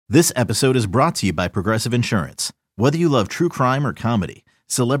This episode is brought to you by Progressive Insurance. Whether you love true crime or comedy,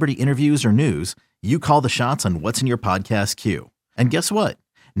 celebrity interviews or news, you call the shots on what's in your podcast queue. And guess what?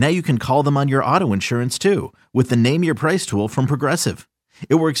 Now you can call them on your auto insurance too with the Name Your Price tool from Progressive.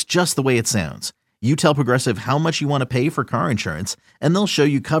 It works just the way it sounds. You tell Progressive how much you want to pay for car insurance, and they'll show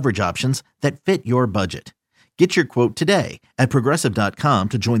you coverage options that fit your budget. Get your quote today at Progressive.com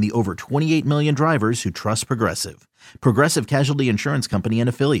to join the over 28 million drivers who trust Progressive. Progressive Casualty Insurance Company and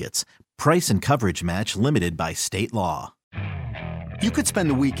Affiliates. Price and coverage match limited by state law. You could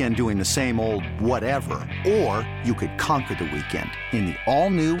spend the weekend doing the same old whatever, or you could conquer the weekend in the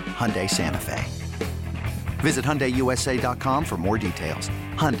all-new Hyundai Santa Fe. Visit HyundaiUSA.com for more details.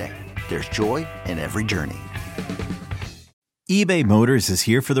 Hyundai, there's joy in every journey. eBay Motors is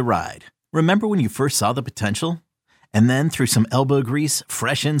here for the ride. Remember when you first saw the potential? And then through some elbow grease,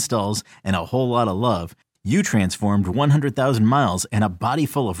 fresh installs, and a whole lot of love, you transformed 100,000 miles and a body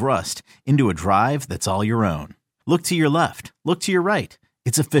full of rust into a drive that's all your own. Look to your left. Look to your right.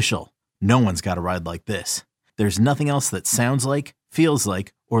 It's official. No one's got a ride like this. There's nothing else that sounds like, feels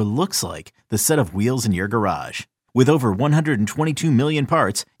like, or looks like the set of wheels in your garage. With over 122 million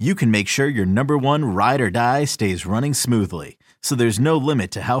parts, you can make sure your number one ride or die stays running smoothly. So there's no limit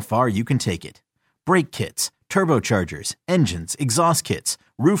to how far you can take it. Brake kits, turbochargers, engines, exhaust kits,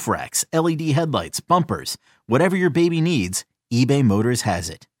 roof racks, LED headlights, bumpers, whatever your baby needs, eBay Motors has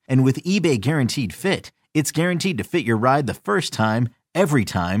it. And with eBay Guaranteed Fit, it's guaranteed to fit your ride the first time, every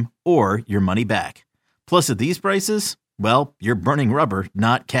time, or your money back. Plus at these prices, well, you're burning rubber,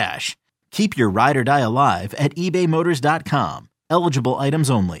 not cash. Keep your ride or die alive at ebaymotors.com. Eligible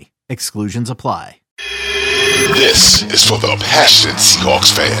items only. Exclusions apply. This is for the passionate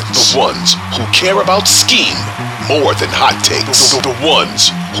Seahawks fans, the ones who care about scheme more than hot takes, the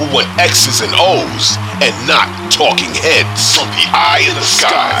ones who want X's and O's and not talking heads. From the eye in the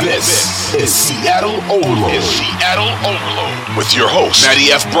sky, this is Seattle Overload. With your hosts,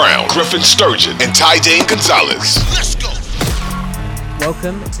 Matty F. Brown, Griffin Sturgeon, and Ty Dane Gonzalez. Let's go.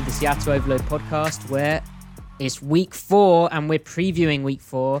 Welcome to the Seattle Overload podcast, where it's week 4 and we're previewing week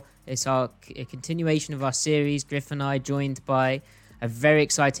 4. It's a continuation of our series. Griff and I joined by a very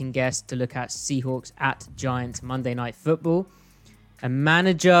exciting guest to look at Seahawks at Giants Monday Night Football. A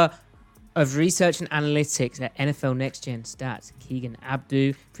manager of research and analytics at NFL Next Gen Stats, Keegan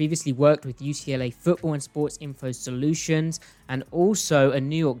Abdoo, previously worked with UCLA Football and Sports Info Solutions, and also a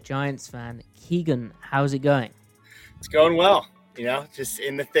New York Giants fan. Keegan, how's it going? It's going well. You know, just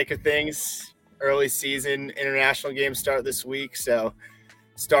in the thick of things. Early season international games start this week, so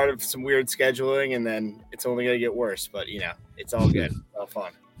started some weird scheduling, and then it's only going to get worse. But, you know, it's all good. All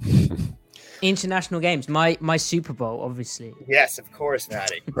fun. International games. My Super Bowl, obviously. Yes, of course,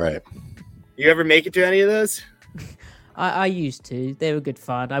 Matty. Right. You ever make it to any of those? I used to. They were good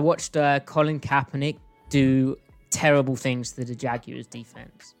fun. I watched Colin Kaepernick do terrible things to the Jaguars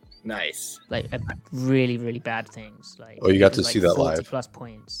defense. Nice. Like really, really bad things. Like, you got to see that 40 live. plus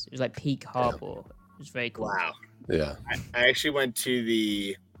points. It was like peak Harbaugh. It was very cool. Wow. Yeah. I actually went to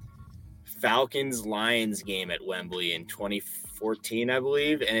the Falcons-Lions game at Wembley in 2014, I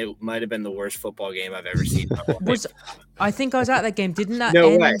believe, and it might have been the worst football game I've ever seen. I think I was at that game. Didn't that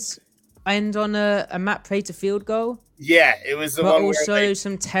end on a Matt Prater field goal? Yeah, it was the but one also where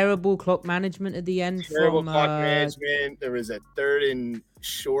some terrible clock management at the end. Terrible clock management. There was a third and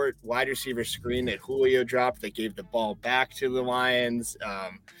short wide receiver screen that Julio dropped that gave the ball back to the Lions.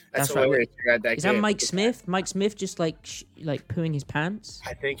 That's right. That Is that Mike Smith? Mike Smith just like pooing his pants?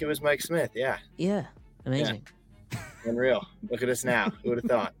 I think it was Mike Smith. Yeah. Yeah. Amazing. Yeah. Unreal. Look at us now. Who would have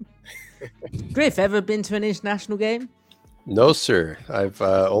thought? Griff, ever been to an international game? No, sir. I've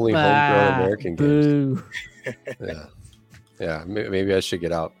only homegrown American boo. games. Yeah. Maybe I should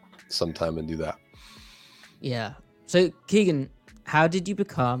get out sometime and do that. Yeah. So, Keegan, how did you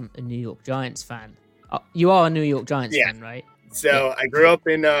become a New York Giants fan? You are a New York Giants fan, right? So I grew up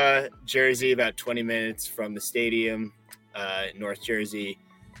in Jersey, about 20 minutes from the stadium, North Jersey.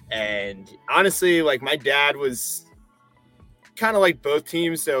 And honestly, like, my dad was kind of like both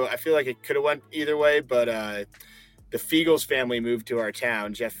teams, so I feel like it could have went either way. But the Fiegels family moved to our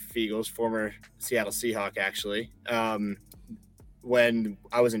town. Jeff Fiegels, former Seattle Seahawk, actually, when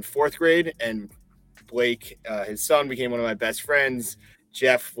I was in 4th grade, and Blake, his son, became one of my best friends.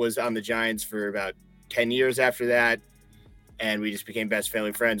 Jeff was on the Giants for about 10 years after that, and we just became best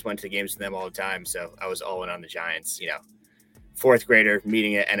family friends, went to the games with them all the time. So I was all in on the Giants, you know. 4th grader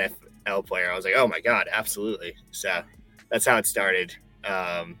meeting an NFL player. I was like, oh my God, absolutely. So that's how it started.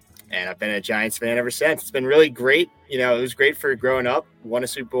 And I've been a Giants fan ever since. It's been really great. You know, it was great for growing up. Won a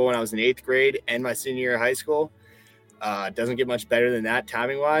Super Bowl when I was in 8th grade and my senior year of high school. Doesn't get much better than that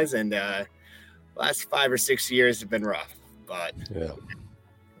timing wise. And last 5 or 6 years have been rough, but yeah.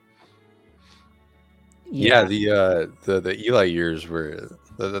 The Eli years were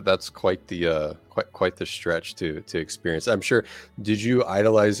that's quite the quite the stretch to experience. I'm sure. Did you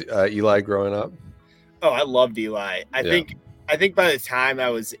idolize Eli growing up? Oh, I loved Eli. I think by the time I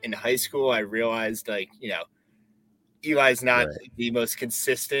was in high school, I realized Eli's not the most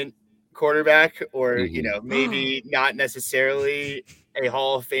consistent quarterback, or maybe not necessarily a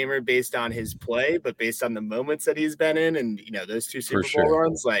Hall of Famer based on his play, but based on the moments that he's been in, and those 2 Super Bowl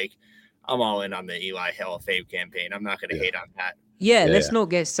runs. Like, I'm all in on the Eli Hall of Fame campaign. I'm not going to hate on that. Yeah, let's not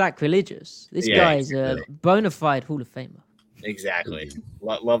get sacrilegious. This guy is a bona fide Hall of Famer. Exactly.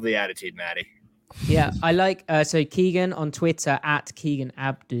 Love the attitude, Maddie. Yeah, I like so Keegan on Twitter at Keegan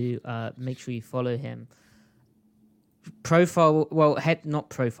Abdoo. Make sure you follow him. Not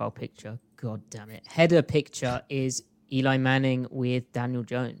profile picture. God damn it. Header picture is Eli Manning with Daniel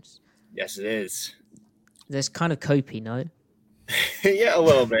Jones. Yes, it is. That's kind of copy, no? Yeah, a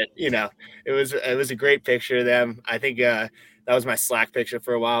little bit. It was a great picture of them. I think that was my Slack picture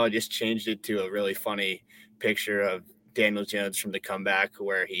for a while. I just changed it to a really funny picture of Daniel Jones from the comeback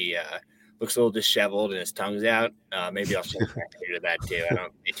where he looks a little disheveled and his tongue's out. Maybe I'll change that picture to that too. I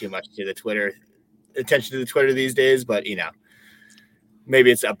don't pay too much to the Twitter attention to the Twitter these days, but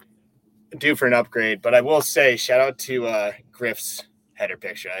maybe it's due for an upgrade. But I will say, shout out to Griff's header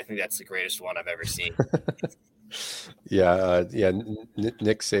picture. I think that's the greatest one I've ever seen.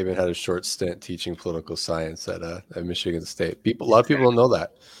 Nick Saban had a short stint teaching political science at Michigan State. A lot of people don't know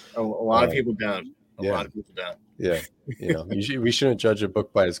that. A lot of people don't. A lot of people don't. Yeah, we shouldn't judge a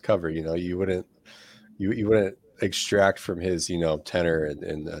book by its cover. You wouldn't extract from his tenor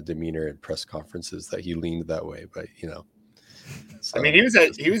and demeanor in press conferences that he leaned that way. But so, I mean, he was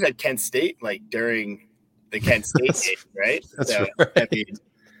at Kent State like during the Kent State game, right? That's right. I mean,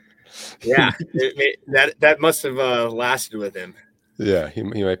 yeah, that must have lasted with him. Yeah, he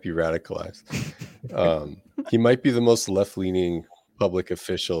might be radicalized. He might be the most left-leaning public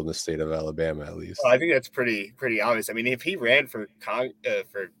official in the state of Alabama, at least. Well, I think that's pretty obvious. I mean, if he ran for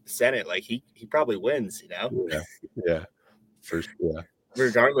Senate, like he probably wins. Yeah, first, yeah.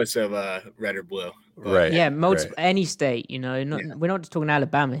 Regardless of red or blue, right? Yeah, any state. We're not just talking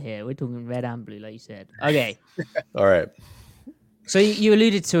Alabama here. We're talking red and blue, like you said. Okay. All right. So you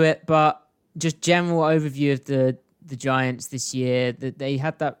alluded to it, but just general overview of the Giants this year. That they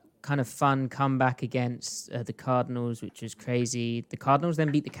had that kind of fun comeback against the Cardinals, which was crazy. The Cardinals then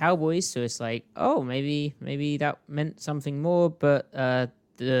beat the Cowboys, so it's like, oh, maybe that meant something more. But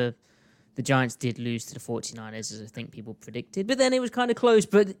the Giants did lose to the 49ers, as I think people predicted. But then it was kind of close.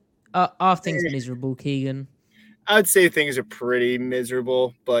 But are things miserable, Keegan? I would say things are pretty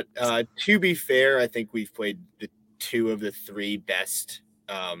miserable. But to be fair, I think we've played the 2 of the 3 best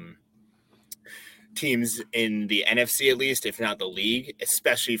teams in the NFC, at least, if not the league,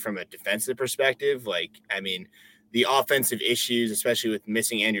 especially from a defensive perspective. Like, I mean, the offensive issues, especially with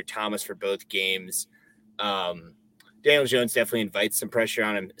missing Andrew Thomas for both games. Daniel Jones definitely invites some pressure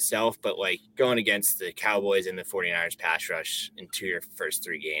on himself, but like going against the Cowboys and the 49ers pass rush in 2 of your first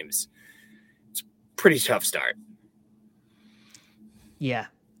 3 games, it's a pretty tough start. Yeah,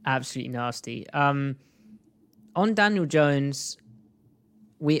 absolutely nasty. On Daniel Jones,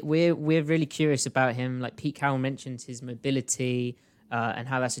 we're really curious about him. Like Pete Carroll mentioned his mobility and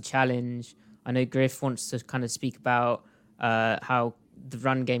how that's a challenge. I know Griff wants to kind of speak about how the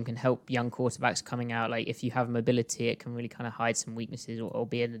run game can help young quarterbacks coming out. Like if you have mobility, it can really kind of hide some weaknesses or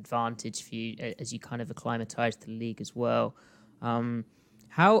be an advantage for you as you kind of acclimatize to the league as well.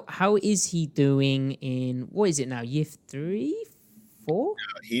 How is he doing in, what is it now, year 3, 4? No,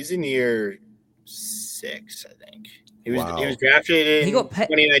 he's in year 6, I think. He was drafted in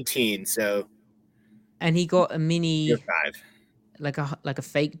 2019, so. And he got a mini year 5. Like a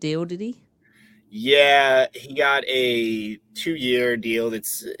fake deal, did he? Yeah, he got a 2-year deal.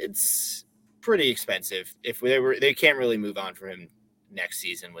 It's pretty expensive. If they can't really move on from him next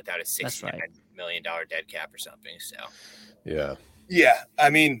season without a $69 million dead cap or something. So, yeah. I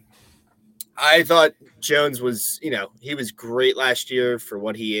mean, I thought Jones was, he was great last year for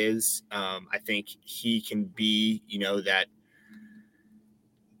what he is. I think he can be, that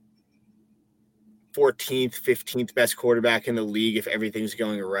 14th, 15th best quarterback in the league if everything's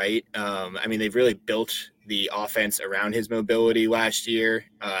going right. I mean, they've really built the offense around his mobility last year,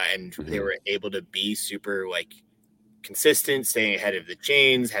 and they were able to be super consistent, staying ahead of the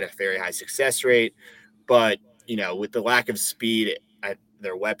chains, had a very high success rate. But, with the lack of speed at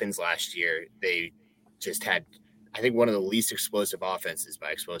their weapons last year, they just had, I think, one of the least explosive offenses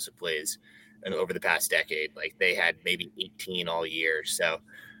by explosive plays and over the past decade. Like they had maybe 18 all year. So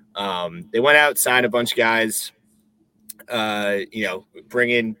they went out, signed a bunch of guys, bring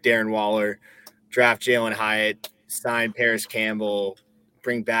in Darren Waller, draft Jalen Hyatt, sign Paris Campbell,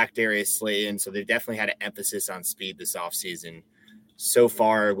 bring back Darius Slayton. So they definitely had an emphasis on speed this offseason. So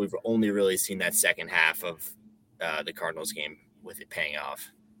far, we've only really seen that second half of the Cardinals game with it paying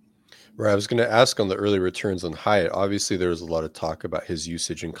off. Right. I was going to ask on the early returns on Hyatt. Obviously, there was a lot of talk about his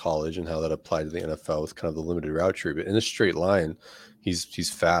usage in college and how that applied to the NFL with kind of the limited route tree. But in a straight line, he's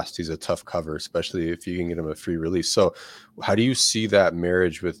fast. He's a tough cover, especially if you can get him a free release. So how do you see that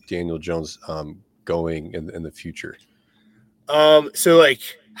marriage with Daniel Jones going in the future? So like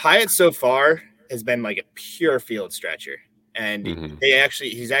Hyatt so far has been like a pure field stretcher. And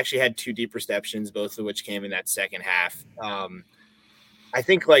he's actually had 2 deep receptions, both of which came in that second half. I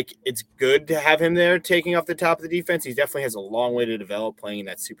think like it's good to have him there taking off the top of the defense. He definitely has a long way to develop playing in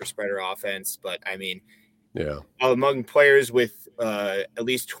that super spreader offense. But I mean, among players with at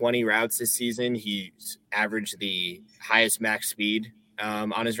least 20 routes this season, he's averaged the highest max speed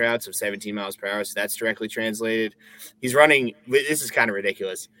on his routes of 17 miles per hour. So that's directly translated. He's running. This is kind of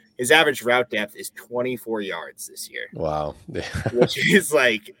ridiculous. His average route depth is 24 yards this year. Wow. Which is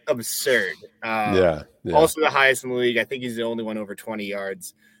like absurd. Also the highest in the league. I think he's the only one over 20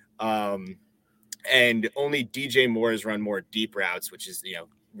 yards. And only DJ Moore has run more deep routes, which is,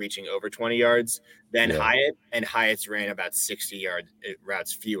 reaching over 20 yards than Hyatt. And Hyatt's ran about 60-yard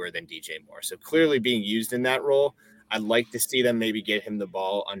routes fewer than DJ Moore. So clearly being used in that role. I'd like to see them maybe get him the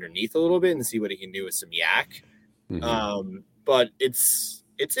ball underneath a little bit and see what he can do with some yak. But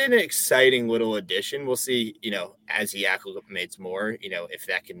it's an exciting little addition. We'll see, as he acclimates more, if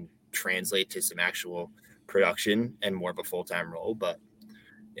that can translate to some actual production and more of a full-time role. But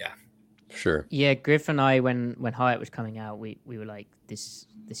yeah. Sure. Yeah, Griff and I, when Hyatt was coming out, we were like, this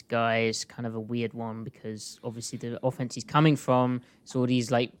guy is kind of a weird one because obviously the offense he's coming from is all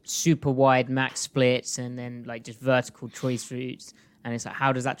these like super wide max splits and then like just vertical choice routes. And it's like,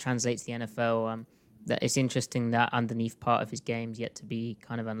 how does that translate to the NFL? That it's interesting that underneath part of his game's yet to be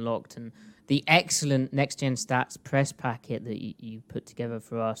kind of unlocked. And the excellent Next Gen Stats press packet that you put together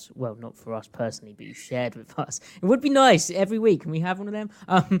for us, well, not for us personally, but you shared with us. It would be nice every week. Can we have one of them?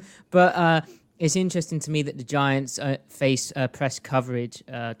 But it's interesting to me that the Giants face press coverage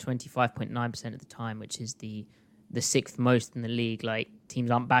 25.9% of the time, which is the 6th most in the league. Like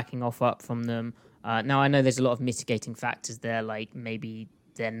teams aren't backing off up from them. Now I know there's a lot of mitigating factors there, like maybe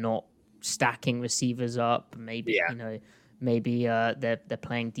they're not stacking receivers up, maybe maybe they're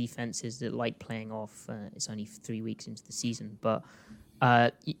playing defenses that like playing off. It's only 3 weeks into the season, but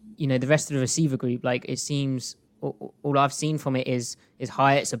the rest of the receiver group, like it seems all I've seen from it is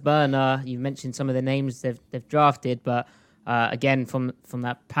Hyatt's a burner. You mentioned some of the names they've drafted, but again from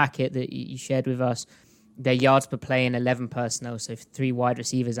that packet that you shared with us, their yards per play in 11 personnel, so 3 wide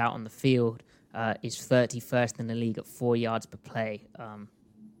receivers out on the field, is 31st in the league at 4 yards per play.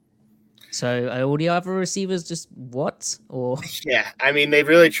 So are all the other receivers just what? Or yeah, I mean they've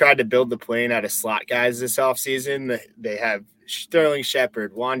really tried to build the plane out of slot guys this offseason. They have Sterling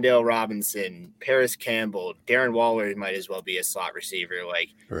Shepard, Wan'Dale Robinson, Paris Campbell, Darren Waller might as well be a slot receiver. Like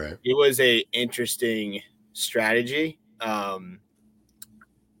It was a interesting strategy.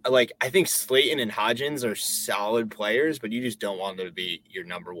 Like I think Slayton and Hodgins are solid players, but you just don't want them to be your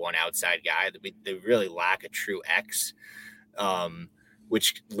number one outside guy. They really lack a true X.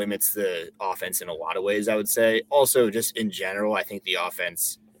 Which limits the offense in a lot of ways, I would say. Also, just in general, I think the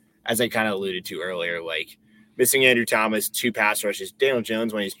offense, as I kind of alluded to earlier, like missing Andrew Thomas, 2 pass rushes. Daniel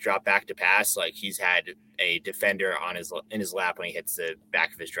Jones, when he's dropped back to pass, like he's had a defender in his lap when he hits the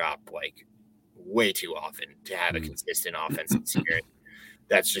back of his drop, like way too often to have a consistent offensive spirit.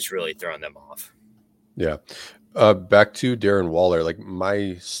 That's just really thrown them off. Yeah. Back to Darren Waller, like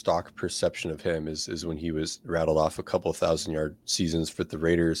my stock perception of him is when he was rattled off a couple 1,000-yard seasons for the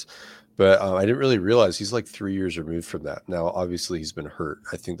Raiders. But I didn't really realize he's like 3 years removed from that. Now, obviously, he's been hurt.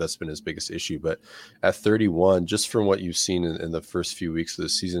 I think that's been his biggest issue. But at 31, just from what you've seen in the first few weeks of the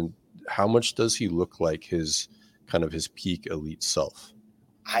season, how much does he look like his peak elite self?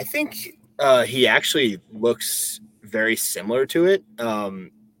 I think he actually looks very similar to it.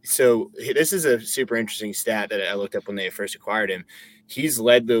 So this is a super interesting stat that I looked up when they first acquired him. He's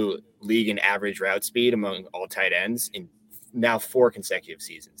led the league in average route speed among all tight ends in now 4 consecutive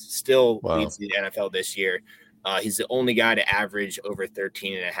seasons. Still leads the NFL this year. He's the only guy to average over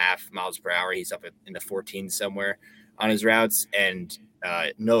 13.5 miles per hour. He's up in the 14s somewhere on his routes. And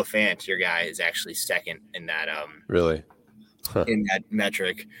Noah Fant, your guy, is actually second in that. Really? In that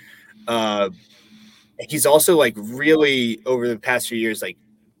metric. He's also like really over the past few years, like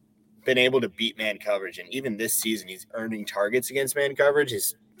been able to beat man coverage. And even this season, he's earning targets against man coverage.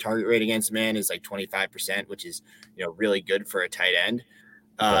 His target rate against man is like 25%, which is, really good for a tight end.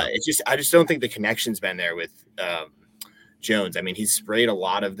 I just don't think the connection's been there with Jones. I mean, he's sprayed a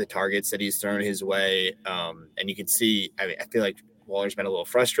lot of the targets that he's thrown his way. And you can see, I feel like Waller's been a little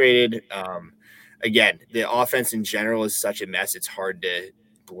frustrated. Again, the offense in general is such a mess. It's hard to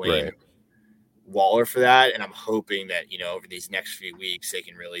blame Waller for that. And I'm hoping that, over these next few weeks, they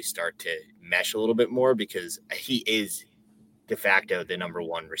can really start to mesh a little bit more, because he is de facto the number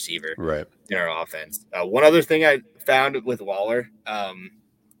one receiver in our offense. One other thing I found with Waller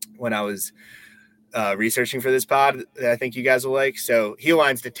when I was researching for this pod that I think you guys will like. So he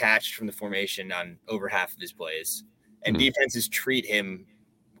lines detached from the formation on over half of his plays, and defenses treat him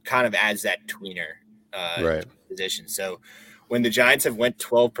kind of as that tweener position. So when the Giants have went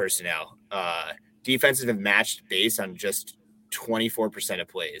 12 personnel, defenses have matched base on just 24% of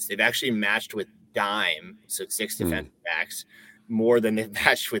plays. They've actually matched with dime, so 6 defensive backs, more than they've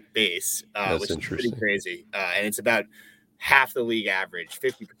matched with base, which is pretty crazy. And it's about half the league average.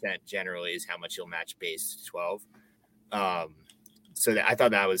 50% generally is how much you'll match base to 12. So I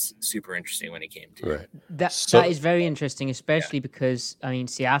thought that was super interesting when it came to that is very interesting, especially because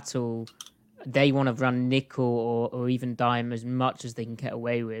Seattle, they want to run nickel or even dime as much as they can get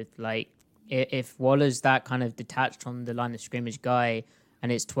away with. Like if Waller's that kind of detached from the line of scrimmage guy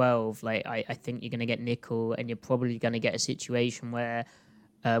and it's 12, like I think you're going to get nickel, and you're probably going to get a situation where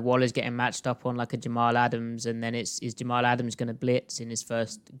Waller's getting matched up on like a Jamal Adams, and then is Jamal Adams going to blitz in his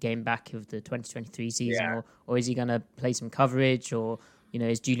first game back of the 2023 season, or is he going to play some coverage, or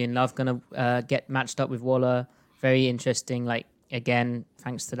is Julian Love going to get matched up with Waller? Very interesting. Like again,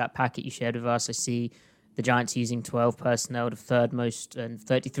 thanks to that packet you shared with us, I see the Giants using 12 personnel, the third most, and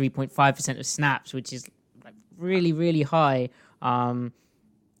 33.5% of snaps, which is like really, really high.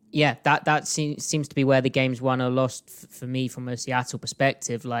 That seems to be where the game's won or lost for me from a Seattle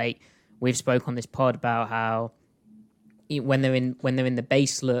perspective. Like we've spoke on this pod about how when they're in the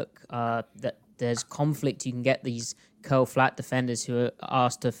base look, that there's conflict. You can get these curl flat defenders who are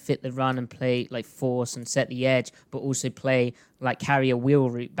asked to fit the run and play like force and set the edge, but also play like carry a wheel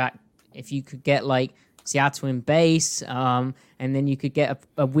route back. If you could get like Seattle in base, and then you could get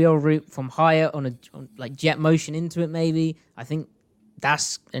a wheel route from higher on like jet motion into it, maybe. I think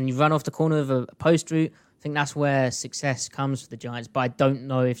and you run off the corner of a post route. I think that's where success comes for the Giants, but I don't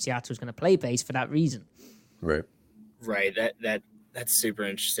know if Seattle's going to play base for that reason. Right. That's super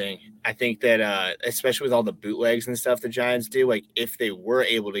interesting. I think that especially with all the bootlegs and stuff the Giants do, like if they were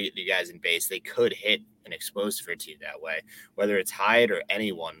able to get the guys in base, they could hit an explosive or two that way. Whether it's Hyatt or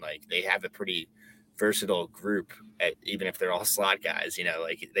anyone, like they have a pretty versatile group, even if they're all slot guys.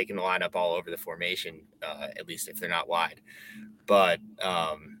 Like they can line up all over the formation, at least if they're not wide. But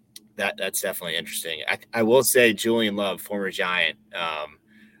that's definitely interesting. I will say Julian Love, former Giant,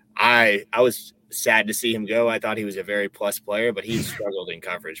 I was sad to see him go. I thought he was a very plus player, but he struggled in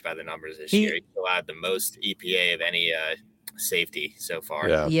coverage by the numbers this year. He still had the most EPA of any safety so far.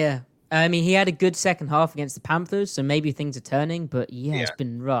 Yeah. I mean, he had a good second half against the Panthers, so maybe things are turning, but it's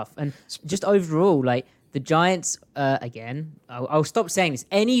been rough. And just overall, like the Giants, again, I'll stop saying this.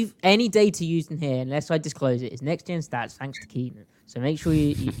 Any data used in here, unless I disclose it, is next gen stats, thanks to Keegan. So make sure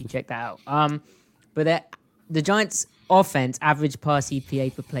you check that out. But the Giants' offense average pass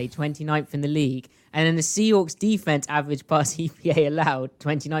EPA per play 29th in the league, and then the Seahawks' defense average pass EPA allowed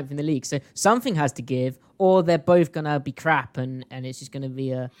 29th in the league. So something has to give, or they're both gonna be crap, and it's just gonna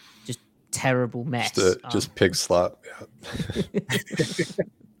be a just terrible mess. Just pig slop.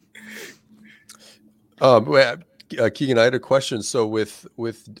 Keegan, I had a question. So with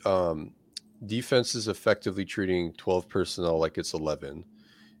defenses effectively treating 12 personnel like it's 11,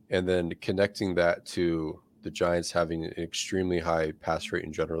 and then connecting that to the Giants having an extremely high pass rate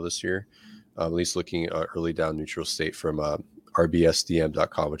in general this year, at least looking early down neutral state from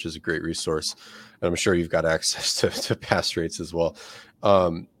rbsdm.com, which is a great resource. And I'm sure you've got access to pass rates as well.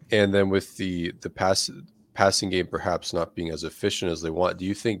 And then with the passing game perhaps not being as efficient as they want, do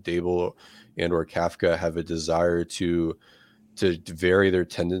you think Dable and or Kafka have a desire to vary their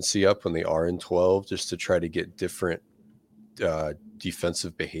tendency up when they are in 12, just to try to get different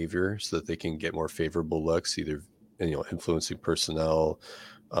defensive behavior so that they can get more favorable looks, either influencing personnel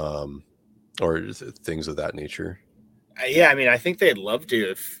or things of that nature? I mean, I think they'd love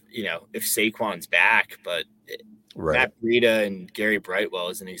to if Saquon's back, but Matt Breida and Gary Brightwell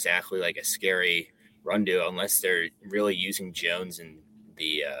isn't exactly like a scary run duo unless they're really using Jones in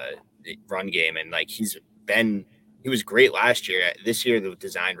the run game. And like he was great last year. This year, the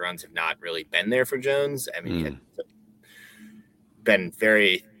designed runs have not really been there for Jones. I mean, he had been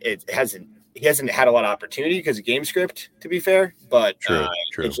very he hasn't had a lot of opportunity because of game script, to be fair, but True.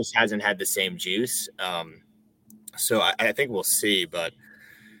 it just hasn't had the same juice. So I think we'll see, but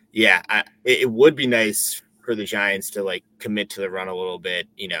yeah, it would be nice for the Giants to like commit to the run a little bit,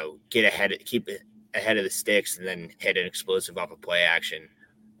 get ahead, keep it ahead of the sticks, and then hit an explosive off of play action.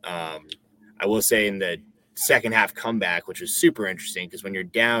 I will say in the second half comeback, which was super interesting because when you're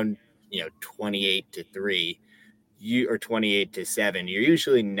down, 28-3, or 28-7, you're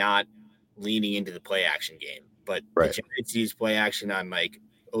usually not leaning into the play action game, but the Giants use play action on like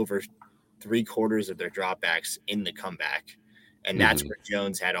over 3/4 of their dropbacks in the comeback. And that's where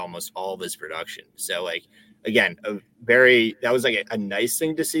Jones had almost all of his production. So like, again, that was like a nice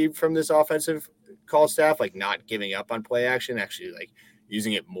thing to see from this offensive call staff, like not giving up on play action, actually like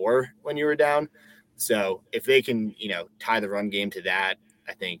using it more when you were down. So if they can, tie the run game to that,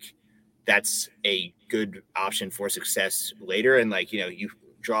 I think that's a good option for success later. And like, you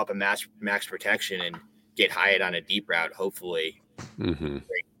draw up a max protection and get Hyatt on a deep route, hopefully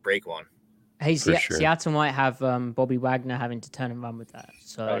break one. Hey, Seattle might have Bobby Wagner having to turn and run with that.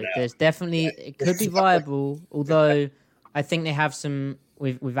 So there's definitely, it could be viable, although I think they have some,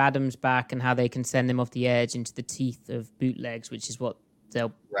 with Adams back and how they can send him off the edge into the teeth of bootlegs, which is what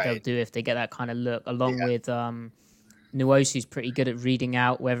they'll do if they get that kind of look, along with Nwosu's pretty good at reading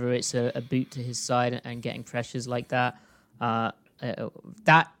out whether it's a boot to his side and getting pressures like that. That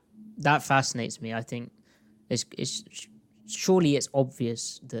fascinates me. I think surely it's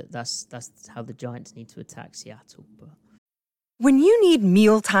obvious that that's how the Giants need to attack Seattle. But when you need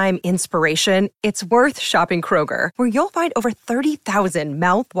mealtime inspiration, it's worth shopping Kroger, where you'll find over 30,000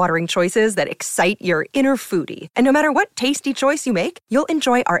 mouth-watering choices that excite your inner foodie. And no matter what tasty choice you make, you'll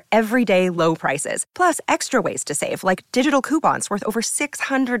enjoy our everyday low prices, plus extra ways to save, like digital coupons worth over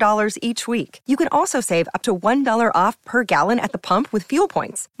 $600 each week. You can also save up to $1 off per gallon at the pump with fuel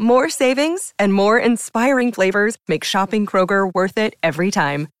points. More savings and more inspiring flavors make shopping Kroger worth it every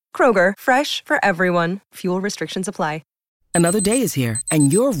time. Kroger, fresh for everyone. Fuel restrictions apply. Another day is here,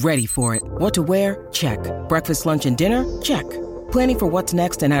 and you're ready for it. What to wear? Check. Breakfast, lunch, and dinner? Check. Planning for what's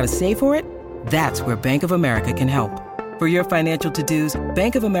next and how to save for it? That's where Bank of America can help. For your financial to-dos,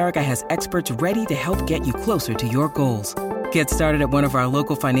 Bank of America has experts ready to help get you closer to your goals. Get started at one of our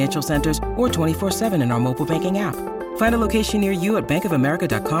local financial centers or 24/7 in our mobile banking app. Find a location near you at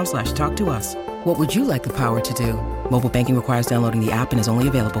bankofamerica.com/talktous. What would you like the power to do? Mobile banking requires downloading the app and is only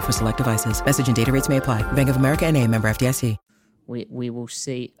available for select devices. Message and data rates may apply. Bank of America N.A., member FDIC. We will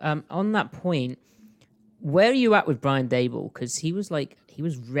see. On that point, where are you at with Brian Daboll? Because he was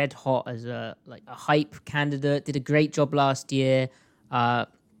red hot as a hype candidate. Did a great job last year. Team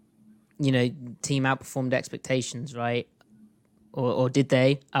outperformed expectations, right? Or did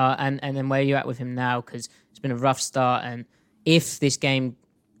they? And then where are you at with him now? Because it's been a rough start. And if this game,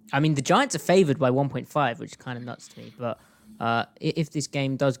 the Giants are favored by 1.5, which is kind of nuts to me. But if this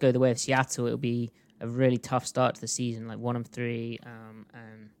game does go the way of Seattle, it'll be a really tough start to the season, like 1-3,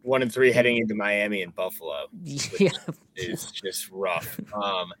 and 1-3 heading into Miami and Buffalo. Yeah, is just rough.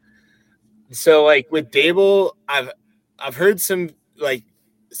 So like with Daboll, I've heard some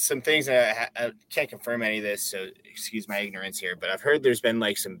things that I can't confirm any of this, so excuse my ignorance here, but I've heard there's been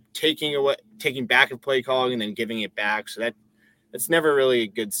like some taking back of play calling and then giving it back. So that's never really a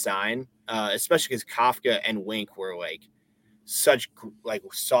good sign, especially because Kafka and Wink were like such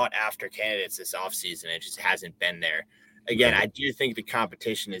sought after candidates this offseason. It just hasn't been there. Again, I do think the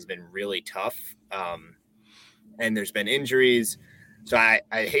competition has been really tough, and there's been injuries. So I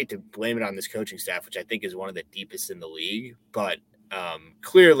hate to blame it on this coaching staff, which I think is one of the deepest in the league, but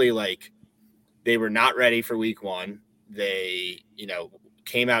clearly they were not ready for week one. They,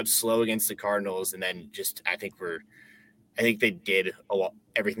 came out slow against the Cardinals, and then I think they did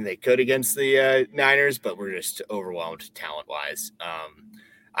everything they could against the Niners, but we're just overwhelmed talent-wise.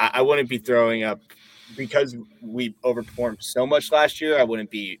 I wouldn't be throwing up because we overperformed so much last year. I wouldn't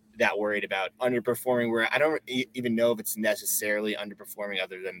be that worried about underperforming, where I don't even know if it's necessarily underperforming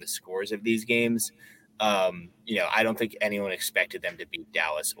other than the scores of these games. I don't think anyone expected them to beat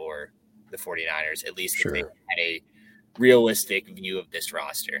Dallas or the 49ers, at least if they had a realistic view of this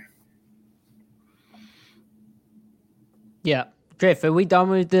roster. Yeah. Griff, are we done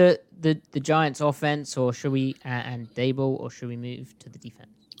with the Giants offense, or should we, and Daboll, or should we move to the defense?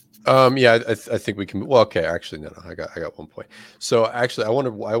 I think we can. Well, okay, actually, no, I got one point. So actually, I want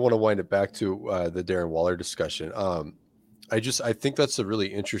to wind it back to the Darren Waller discussion. I think that's a really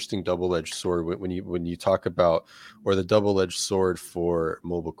interesting double-edged sword when you talk about, or the double-edged sword for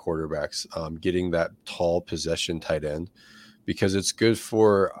mobile quarterbacks, getting that tall possession tight end, because it's good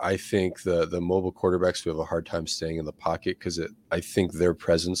for, I think, the mobile quarterbacks who have a hard time staying in the pocket, because I think their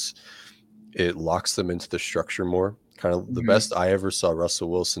presence, it locks them into the structure more. Kind of the best I ever saw Russell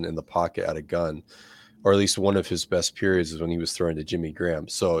Wilson in the pocket at a gun, or at least one of his best periods, is when he was throwing to Jimmy Graham.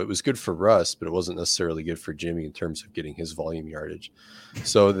 So it was good for Russ, but it wasn't necessarily good for Jimmy in terms of getting his volume yardage.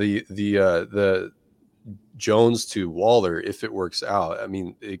 So the Jones to Waller, if it works out, I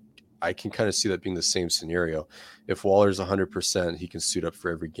mean, I can kind of see that being the same scenario. If Waller's 100%, he can suit up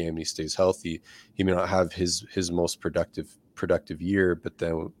for every game and he stays healthy. He may not have his most productive year, but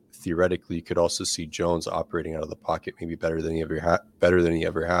then theoretically you could also see Jones operating out of the pocket maybe better than he ever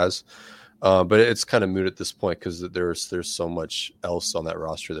has. But it's kind of moot at this point, because there's so much else on that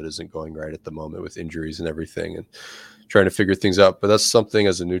roster that isn't going right at the moment with injuries and everything, and trying to figure things out. But that's something,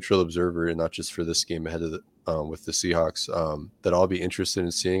 as a neutral observer, and not just for this game ahead of with the Seahawks, that I'll be interested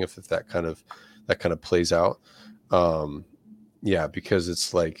in seeing if that kind of plays out. Because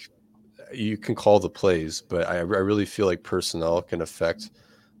it's like, you can call the plays, but I really feel like personnel can affect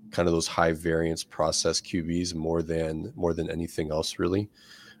kind of those high variance process QBs more than anything else, really.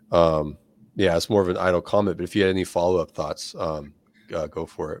 It's more of an idle comment, but if you had any follow-up thoughts, go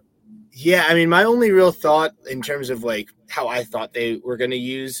for it. Yeah, I mean, my only real thought in terms of like how I thought they were going to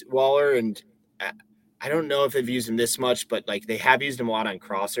use Waller, and I don't know if they've used him this much, but like they have used him a lot on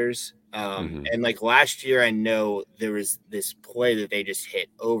crossers. And like last year, I know there was this play that they just hit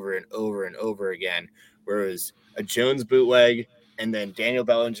over and over and over again, where it was a Jones bootleg and then Daniel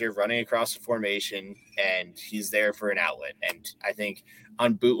Bellinger running across the formation, and he's there for an outlet. And I think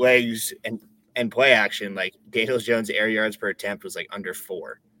on bootlegs and play action, like Daniel Jones' air yards per attempt was like under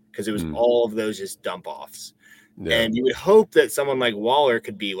 4, because it was all of those just dump offs. Yeah. And you would hope that someone like Waller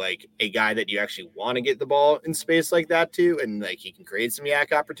could be like a guy that you actually want to get the ball in space like that to, and like he can create some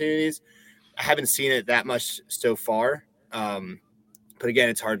yak opportunities. I haven't seen it that much so far. But again,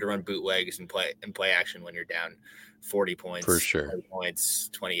 it's hard to run bootlegs and play action when you're down 40 points, for sure, 20 points,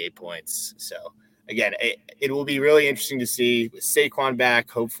 28 points. So again, it will be really interesting to see with Saquon back,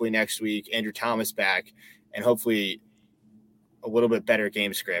 hopefully next week, Andrew Thomas back, and hopefully a little bit better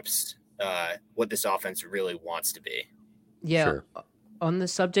game scripts, what this offense really wants to be. Yeah. Sure. On the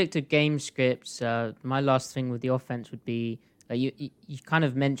subject of game scripts, my last thing with the offense would be, you kind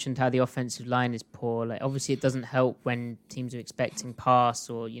of mentioned how the offensive line is poor. Like, obviously it doesn't help when teams are expecting pass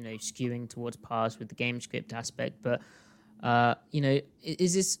or, skewing towards pass with the game script aspect. But,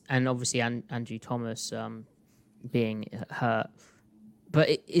 is this, and obviously Andrew Thomas being hurt, but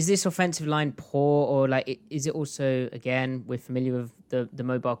is this offensive line poor, or like, is it also, again, we're familiar with the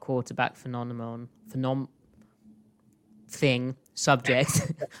mobile quarterback subject.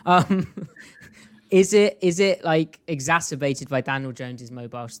 Is it like exacerbated by Daniel Jones's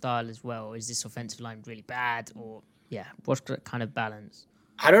mobile style as well? Or is this offensive line really bad, or what's the kind of balance?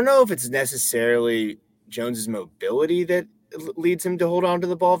 I don't know if it's necessarily Jones's mobility that leads him to hold on to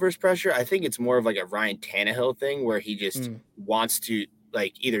the ball versus pressure. I think it's more of like a Ryan Tannehill thing, where he just wants to,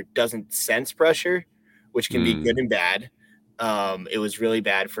 like, either doesn't sense pressure, which can be good and bad. It was really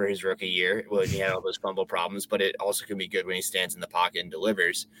bad for his rookie year when he had all those fumble problems, but it also can be good when he stands in the pocket and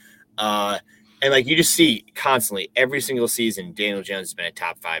delivers. And like you just see constantly every single season, Daniel Jones has been a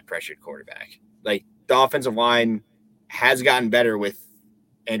top 5 pressured quarterback. Like, the offensive line has gotten better with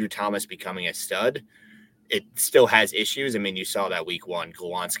Andrew Thomas becoming a stud. It still has issues. I mean, you saw that week 1,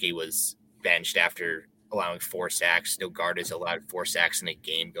 Glowinski was benched after allowing 4 sacks. No guard has allowed 4 sacks in a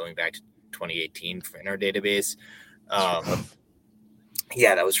game going back to 2018 in our database. That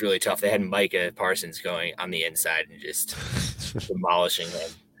was really tough. They had Micah Parsons going on the inside and just demolishing them.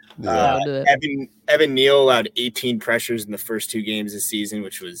 Evan Neal allowed 18 pressures in the first 2 games this season,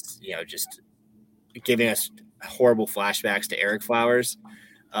 which was, just giving us horrible flashbacks to Eric Flowers.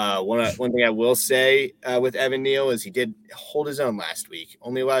 One thing I will say with Evan Neal is he did hold his own last week.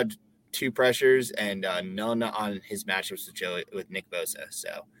 Only allowed 2 pressures and none on his matchups with Nick Bosa.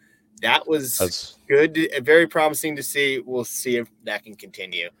 So that was good, very promising to see. We'll see if that can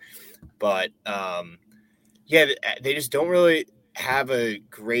continue. But they just don't really have a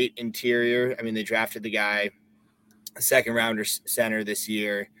great interior. I mean, they drafted the guy, a second rounder center this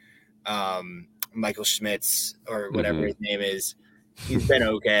year, Michael Schmitz or whatever his name is. He's been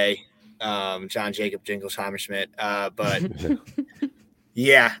okay. John Jacob Jinglesheimer Schmidt. But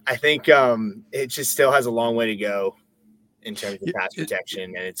I think it just still has a long way to go in terms of pass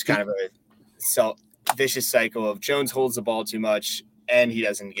protection. And it's kind of a vicious cycle of Jones holds the ball too much and he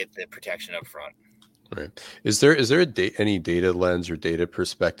doesn't get the protection up front. Right. Is there any data lens or data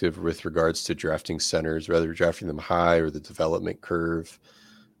perspective with regards to drafting centers, whether drafting them high or the development curve?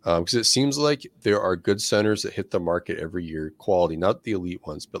 Because it seems like there are good centers that hit the market every year, quality, not the elite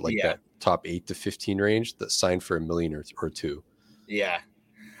ones, but like that top 8 to 15 range that sign for $1 million or two. Yeah.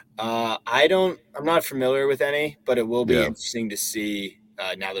 I'm not familiar with any, but it will be interesting to see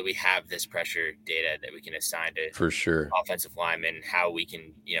now that we have this pressure data that we can assign to for sure offensive linemen, how we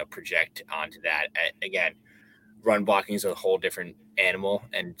can, project onto that. Again, run blocking is a whole different animal,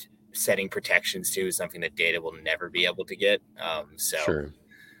 and setting protections too is something that data will never be able to get. Sure.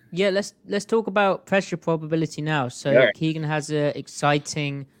 Yeah, let's talk about pressure probability now. So Keegan has a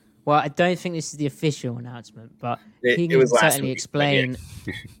exciting. Well, I don't think this is the official announcement, but Keegan can certainly explain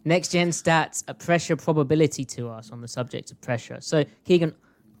next gen stats a pressure probability to us on the subject of pressure. So Keegan,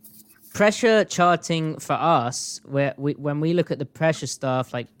 pressure charting for us, when we look at the pressure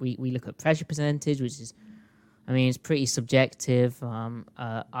stuff, like we look at pressure percentage, which is, I mean, it's pretty subjective.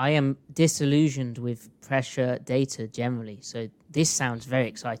 I am disillusioned with pressure data generally, so this sounds very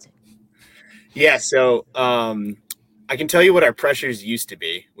exciting. Yeah, so I can tell you what our pressures used to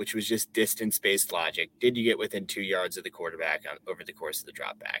be, which was just distance-based logic. Did you get within 2 yards of the quarterback over the course of the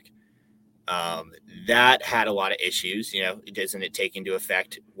drop back? That had a lot of issues. Doesn't it take into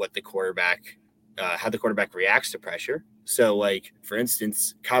effect what the quarterback, how the quarterback reacts to pressure? So, like, for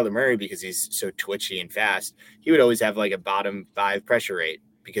instance, Kyler Murray, because he's so twitchy and fast, he would always have like a bottom 5 pressure rate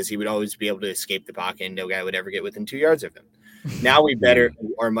because he would always be able to escape the pocket and no guy would ever get within 2 yards of him. Now we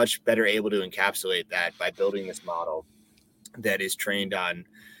are much better able to encapsulate that by building this model that is trained on,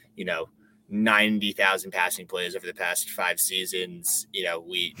 90,000 passing plays over the past 5 seasons.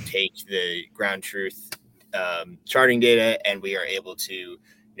 We take the ground truth charting data and we are able to,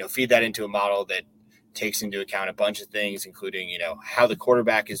 feed that into a model that takes into account a bunch of things, including, how the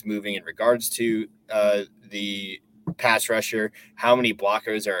quarterback is moving in regards to the pass rusher, how many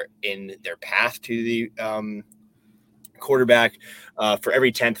blockers are in their path to the quarterback for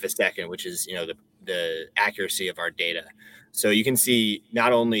every 10th of a second, which is, the accuracy of our data. So you can see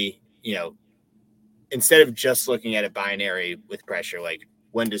not only, instead of just looking at a binary with pressure, like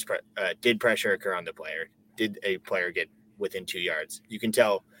when did pressure occur on the player? Did a player get within 2 yards? You can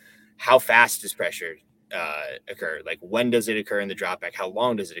tell how fast does pressure occur? Like when does it occur in the drop back? How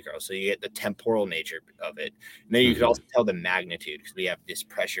long does it occur? So you get the temporal nature of it. And then you can also tell the magnitude because we have this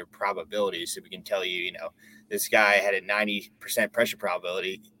pressure probability. So we can tell you, this guy had a 90% pressure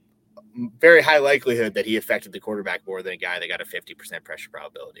probability, very high likelihood that he affected the quarterback more than a guy that got a 50% pressure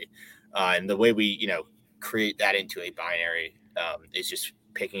probability. And the way we, create that into a binary is just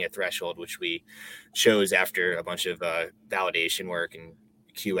picking a threshold, which we chose after a bunch of validation work and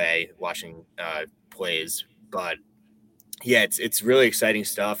QA watching plays. But yeah, it's really exciting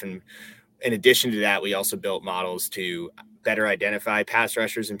stuff. And in addition to that, we also built models to better identify pass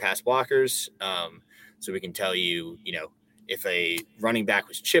rushers and pass blockers. So we can tell you, if a running back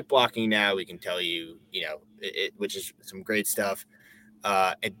was chip blocking now, we can tell you, which is some great stuff.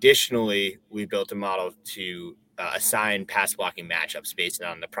 Additionally, we built a model to assign pass blocking matchups based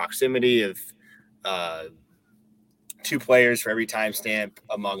on the proximity of 2 players for every timestamp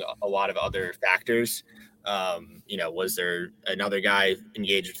among a lot of other factors. Was there another guy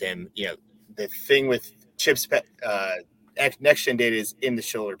engaged with him? The thing with chips, next gen data is in the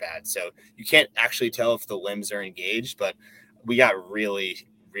shoulder pad. So you can't actually tell if the limbs are engaged, but we got really,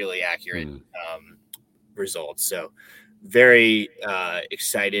 really accurate results. So very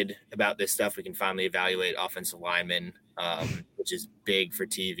excited about this stuff. We can finally evaluate offensive linemen, which is big for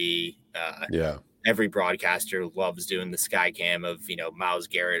TV. Every broadcaster loves doing the sky cam of, Myles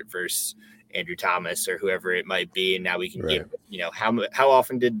Garrett versus Andrew Thomas or whoever it might be. And now we can get, how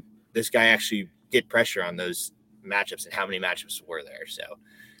often did this guy actually get pressure on those matchups and how many matchups were there? So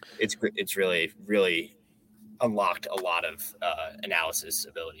it's really, really unlocked a lot of analysis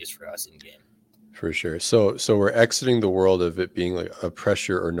abilities for us in game. For sure. So we're exiting the world of it being like a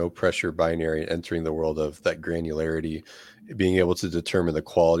pressure or no pressure binary and entering the world of that granularity, being able to determine the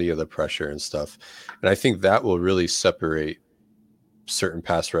quality of the pressure and stuff. And I think that will really separate certain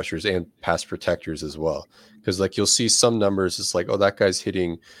pass rushers and pass protectors as well. Because like you'll see some numbers, it's like, oh, that guy's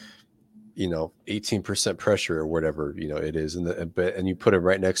hitting, 18% pressure or whatever, it is. And you put him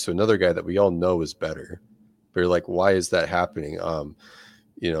right next to another guy that we all know is better. But you're like, why is that happening?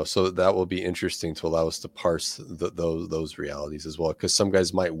 So that will be interesting to allow us to parse those realities as well. Because some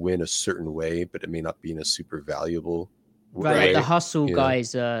guys might win a certain way, but it may not be in a super valuable way. Right. The hustle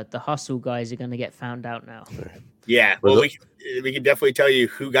guys are going to get found out now. Right. Yeah. Well, we can definitely tell you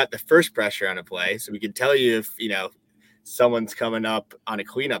who got the first pressure on a play. So we can tell you if, someone's coming up on a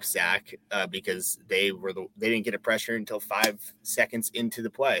cleanup sack because they didn't get a pressure until 5 seconds into the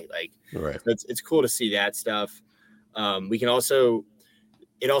play. Like, right. It's cool to see that stuff. We can also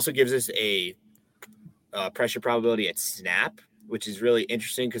It also gives us a pressure probability at snap, which is really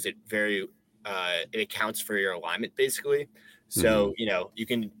interesting because it accounts for your alignment basically. So, you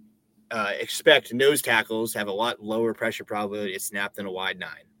can expect nose tackles have a lot lower pressure probability at snap than a wide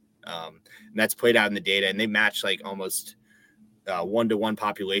nine. And that's played out in the data, and they match like almost 1-to-1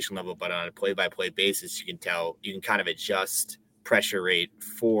 population level, but on a play-by-play basis, you can kind of adjust pressure rate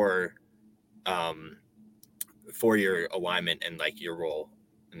for your alignment and like your role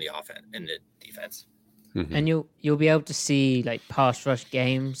in the offense and the defense. Mm-hmm. And you'll be able to see like pass rush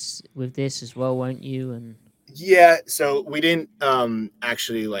games with this as well, won't you? And yeah, so we didn't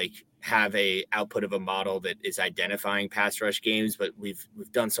actually like have a output of a model that is identifying pass rush games, but we've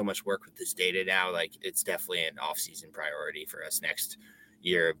done so much work with this data now. Like it's definitely an off-season priority for us next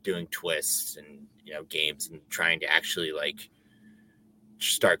year of doing twists and games and trying to actually like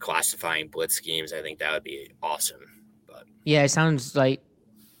start classifying blitz schemes. I think that would be awesome. But yeah, it sounds like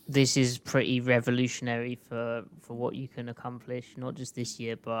this is pretty revolutionary for what you can accomplish, not just this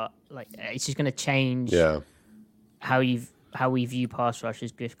year, but like it's just going to change how we view pass rush,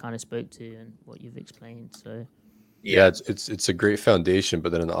 as Griff kind of spoke to and what you've explained. So yeah, it's a great foundation,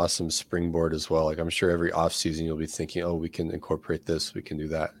 but then an awesome springboard as well. Like I'm sure every off season you'll be thinking, oh, we can incorporate this, we can do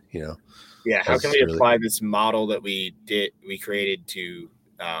that. Yeah, how can we apply this model that we created to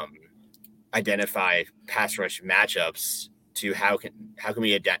identify pass rush matchups to how can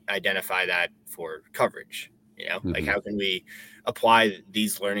we identify that for coverage? Like how can we apply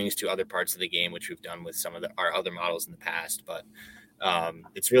these learnings to other parts of the game, which we've done with some of our other models in the past. But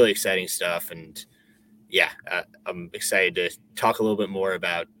it's really exciting stuff, and I'm excited to talk a little bit more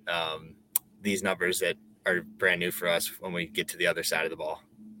about these numbers that are brand new for us when we get to the other side of the ball.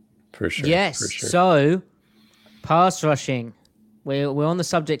 For sure. Yes. For sure. So pass rushing. We're on the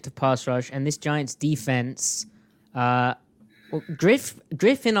subject of pass rush, and this Giants defense.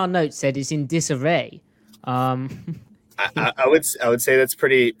 Griff in our notes said it's in disarray. I would say that's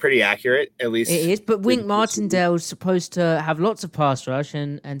pretty accurate. At least it is. But Wink Martindale's supposed to have lots of pass rush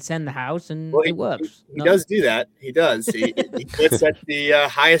and send the house, and it works. He does do that. He does. He gets at the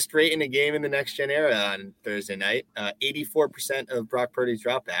highest rate in a game in the next gen era on Thursday night. 84% of Brock Purdy's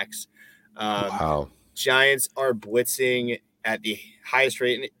dropbacks. Wow. Giants are blitzing at the highest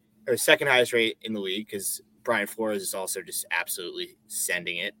rate or second highest rate in the league because Brian Flores is also just absolutely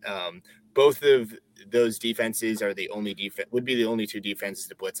sending it. Both of those defenses would be the only two defenses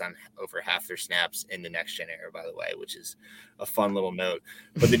to blitz on over half their snaps in the next gen era, by the way, which is a fun little note.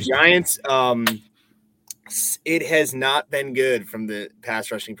 But the Giants, it has not been good from the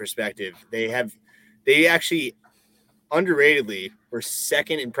pass rushing perspective. They actually underratedly were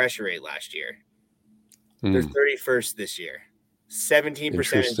second in pressure rate last year. They're 31st this year, 17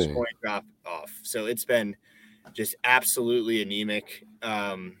 percentage point drop off. So it's been just absolutely anemic.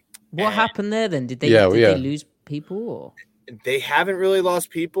 What happened there then? Did they lose people? Or? They haven't really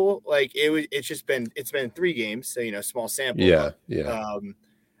lost people. Like it's been 3 games, so small sample. Yeah.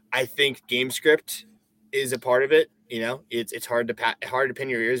 I think game script is a part of it. It's hard to pin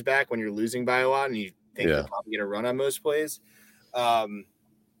your ears back when you're losing by a lot and you think you're probably gonna run on most plays. But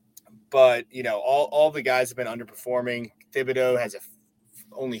all the guys have been underperforming. Thibodeau has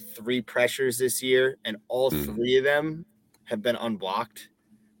only 3 pressures this year, and all 3 of them have been unblocked,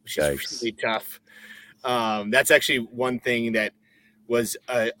 which is really tough. That's actually one thing that was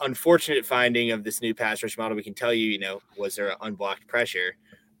an unfortunate finding of this new pass rush model. We can tell you, was there an unblocked pressure?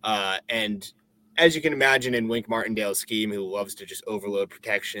 And as you can imagine in Wink Martindale's scheme, who loves to just overload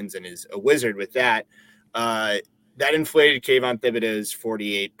protections and is a wizard with that, that inflated Kayvon Thibodeau's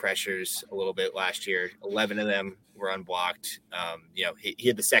 48 pressures a little bit last year. 11 of them were unblocked. He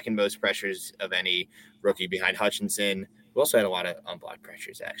had the second most pressures of any rookie behind Hutchinson. We also had a lot of unblocked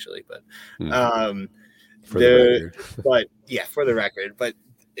pressures, actually. But for the record. But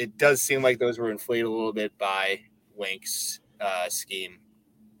it does seem like those were inflated a little bit by Wink's scheme.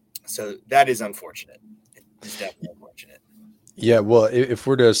 So that is unfortunate. It's definitely unfortunate. Yeah, well, if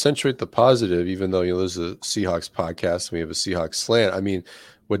we're to accentuate the positive, even though this is a Seahawks podcast and we have a Seahawks slant, I mean,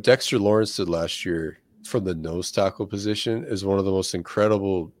 what Dexter Lawrence did last year from the nose tackle position is one of the most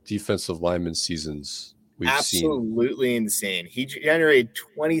incredible defensive lineman seasons we've seen. Absolutely insane. He generated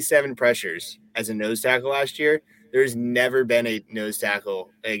 27 pressures as a nose tackle last year. There's never been a nose tackle,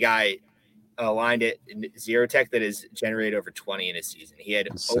 a guy aligned at zero tech that has generated over 20 in a season. He had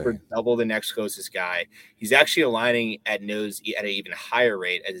over double the next closest guy. He's actually aligning at nose at an even higher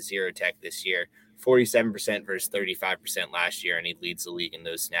rate as a zero tech this year, 47% versus 35% last year, and he leads the league in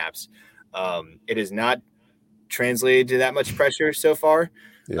those snaps. It has not translated to that much pressure so far,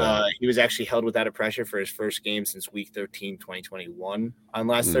 Yeah. He was actually held without a pressure for his first game since week 13, 2021 on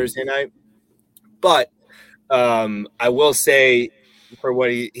last Thursday night. But I will say for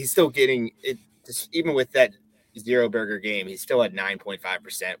what he's still getting it, even with that zero burger game, he's still at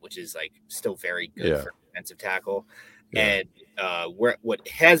 9.5%, which is like still very good for a defensive tackle. And what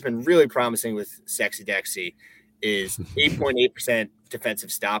has been really promising with Sexy Dexy is 8.8%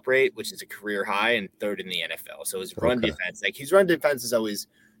 defensive stop rate, which is a career high and third in the NFL. So his run defense, like his run defense has always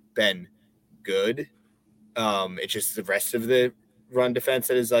been good. It's just the rest of the run defense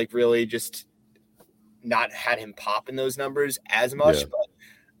that is like really just not had him pop in those numbers as much.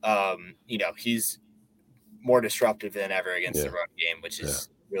 But he's more disruptive than ever against the run game, which is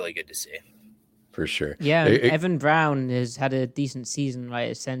really good to see. For sure. Yeah, and Evan Brown has had a decent season,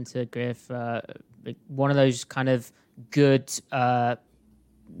 right, at center, Griff. One of those kind of good,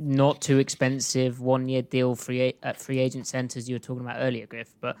 not too expensive 1-year deal free agent centers you were talking about earlier,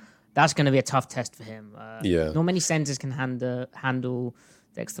 Griff. But that's going to be a tough test for him. Not many centers can handle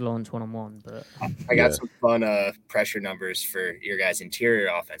Dexter Lawrence one-on-one. But I got some fun pressure numbers for your guys' interior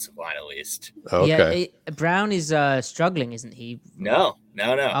offensive line, at least. Okay. Yeah, Brown is struggling, isn't he? No.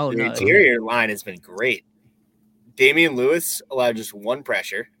 Oh, the interior line has been great. Damian Lewis allowed just one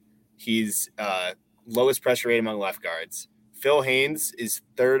pressure. He's lowest pressure rate among left guards. Phil Haynes is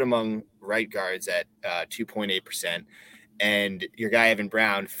third among right guards at 2.8%. And your guy, Evan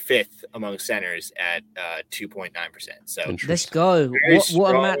Brown, fifth among centers at 2.9%. So let's go.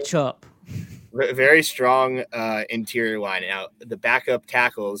 What a matchup. Very strong interior line. Now, the backup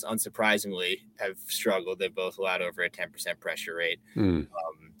tackles, unsurprisingly, have struggled. They've both allowed over a 10% pressure rate.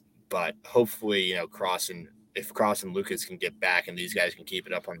 But hopefully, if Cross and Lucas can get back and these guys can keep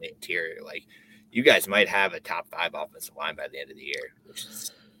it up on the interior, like you guys might have a top 5 offensive line by the end of the year, which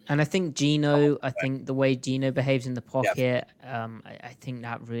is. And I think the way Gino behaves in the pocket, I think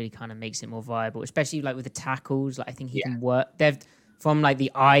that really kind of makes it more viable, especially like with the tackles. Like I think he can work. From like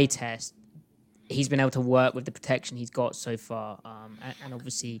the eye test, he's been able to work with the protection he's got so far. And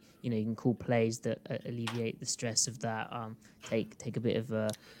obviously, you can call plays that alleviate the stress of that. Take a bit of a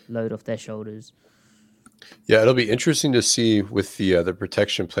load off their shoulders. Yeah, it'll be interesting to see with the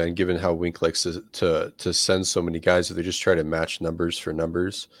protection plan, given how Wink likes to send so many guys. If they just try to match numbers for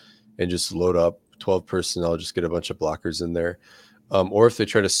numbers and just load up 12 personnel, just get a bunch of blockers in there, or if they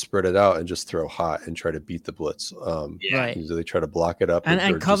try to spread it out and just throw hot and try to beat the blitz. Right. They try to block it up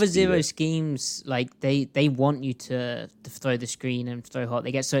and cover zero schemes. Like they want you to throw the screen and throw hot.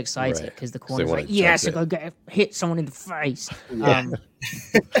 They get so excited because the corner's like, yes, I go hit someone in the face.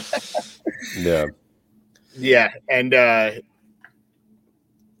 Yeah, and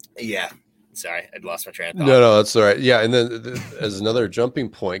sorry, I'd lost my train of thought. No, that's all right. Yeah, and then as another jumping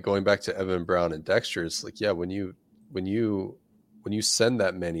point, going back to Evan Brown and Dexter, it's like, when you send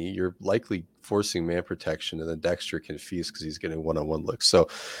that many, you're likely forcing man protection, and then Dexter can feast because he's getting one-on-one looks. So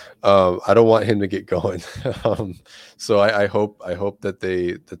I don't want him to get going. So I hope that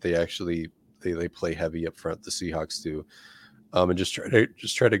they actually they play heavy up front. The Seahawks do. And just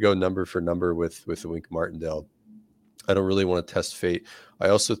try to go number for number with Wink Martindale. I don't really want to test fate. I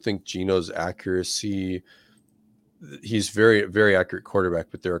also think Gino's accuracy, he's very, very accurate quarterback,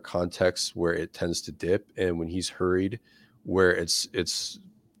 but there are contexts where it tends to dip. And when he's hurried, where it's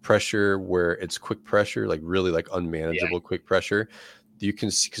pressure, where it's quick pressure, like really like unmanageable quick pressure, you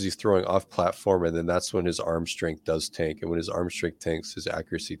can see because he's throwing off platform, and then that's when his arm strength does tank. And when his arm strength tanks, his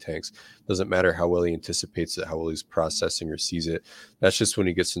accuracy tanks. Doesn't matter how well he anticipates it, how well he's processing or sees it. That's just when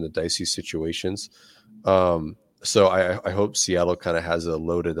he gets into dicey situations. So I hope Seattle kind of has a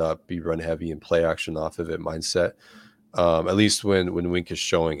loaded up, be run heavy and play action off of it mindset. At least when Wink is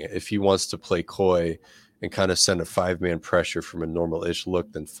showing it. If he wants to play coy and kind of send a 5-man pressure from a normal-ish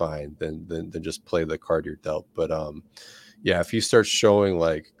look, then fine. Then just play the card you're dealt. But if he starts showing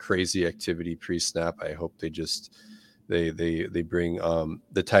like crazy activity pre-snap, I hope they bring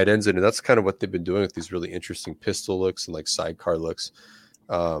the tight ends in, and that's kind of what they've been doing with these really interesting pistol looks and like sidecar looks.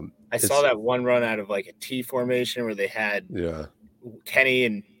 I saw that one run out of like a T formation where they had Kenny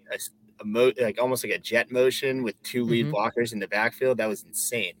and like almost like a jet motion with 2 lead blockers in the backfield. That was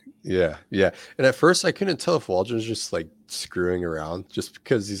insane. Yeah. And at first I couldn't tell if Waldron was just like screwing around just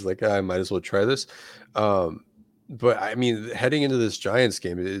because he's like, I might as well try this. But I mean, heading into this Giants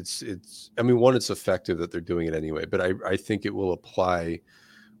game, it's effective that they're doing it anyway, but I think it will apply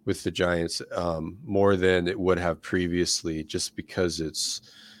with the Giants more than it would have previously, just because it's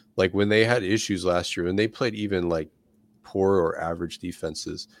like when they had issues last year, when they played even like poor or average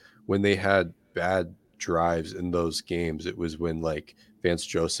defenses, when they had bad drives in those games, it was when like Vance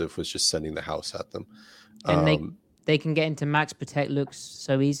Joseph was just sending the house at them. And they can get into max protect looks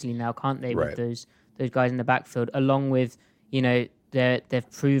so easily now, can't they? Right. With those guys in the backfield, along with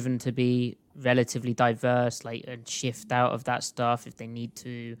they've proven to be relatively diverse, like, and shift out of that stuff if they need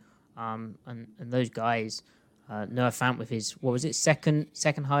to. And those guys, Noah Fant with his, what was it, second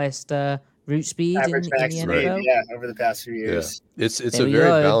highest route speed in the NFL? Yeah, over the past few years. Yeah. It's a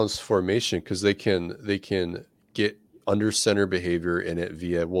very balanced formation because they can get under center behavior in it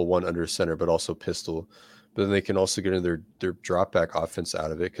via one under center, but also pistol. But then they can also get in their drop back offense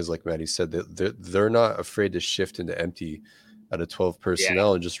out of it because, like Maddie said, they're not afraid to shift into empty out of 12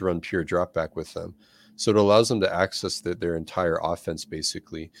 personnel and just run pure drop back with them. So it allows them to access their entire offense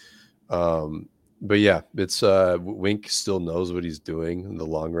basically. But yeah, it's Wink still knows what he's doing in the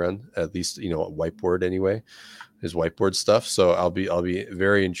long run, at least, at whiteboard anyway, his whiteboard stuff. So I'll be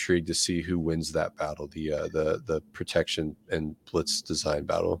very intrigued to see who wins that battle, the protection and blitz design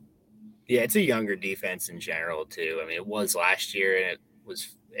battle. Yeah, it's a younger defense in general too. I mean, it was last year and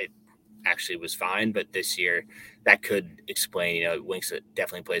it actually was fine, but this year that could explain, Winks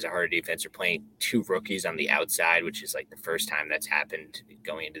definitely plays a harder defense. They're playing two rookies on the outside, which is like the first time that's happened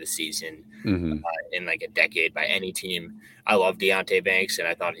going into the season in like a decade by any team. I love Deontay Banks and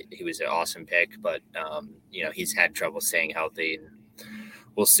I thought he was an awesome pick, but he's had trouble staying healthy.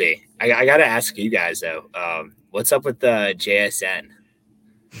 We'll see. I got to ask you guys though, what's up with the JSN?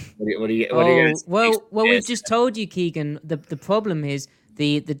 What do you guys? Well, we've just told you, Keegan. The problem is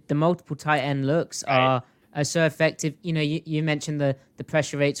the multiple tight end looks are so effective. You mentioned the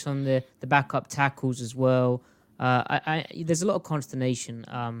pressure rates from the backup tackles as well. There's a lot of consternation,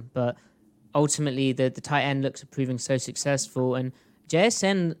 but ultimately the tight end looks are proving so successful. And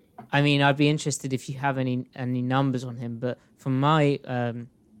JSN, I mean, I'd be interested if you have any numbers on him. But from my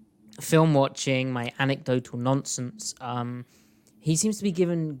film watching, my anecdotal nonsense, he seems to be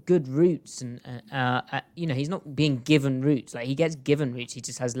given good routes, and he's not being given routes. Like, he gets given routes, he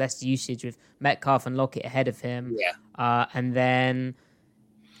just has less usage with Metcalf and Lockett ahead of him. Yeah. And then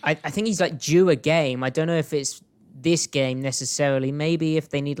I think he's like due a game. I don't know if it's this game necessarily. Maybe if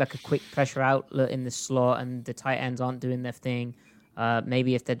they need like a quick pressure outlet in the slot and the tight ends aren't doing their thing.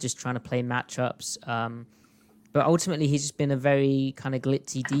 Maybe if they're just trying to play matchups. But ultimately, he's just been a very kind of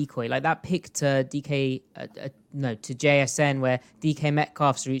glitzy decoy. Like that pick to to JSN, where DK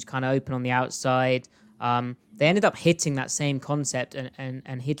Metcalf's routes kind of open on the outside. They ended up hitting that same concept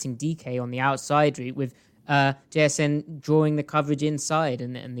and hitting DK on the outside route with JSN drawing the coverage inside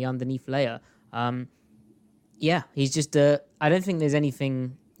and the underneath layer. He's just I don't think there's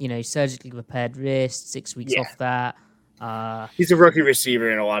anything, surgically repaired wrist, 6 weeks off that. He's a rookie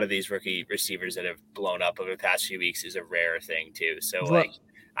receiver, and a lot of these rookie receivers that have blown up over the past few weeks is a rare thing too. So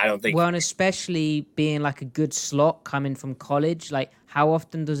I don't think. Well, and especially being like a good slot coming from college, like how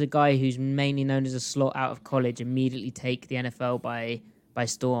often does a guy who's mainly known as a slot out of college immediately take the NFL by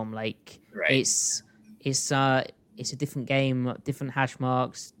storm? Like it's a different game, different hash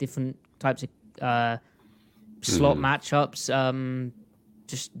marks, different types of slot matchups,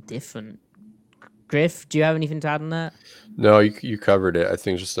 just different. Griff, do you have anything to add on that? No, you covered it. I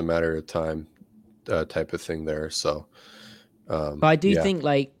think it's just a matter of time type of thing there. So, but I do think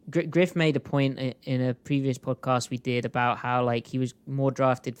like Griff made a point in a previous podcast we did about how like he was more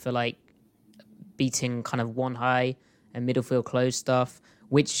drafted for like beating kind of one high and middle field close stuff,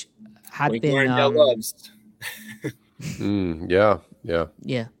 which had been yeah.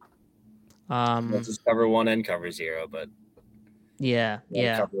 Let's just cover one and cover zero, but yeah.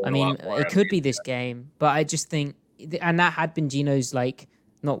 I mean, it could be this game, but I just think, and that had been Gino's like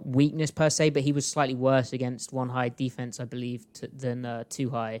not weakness per se, but he was slightly worse against one high defense, I believe, than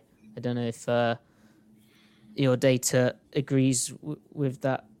two high. I don't know if your data agrees with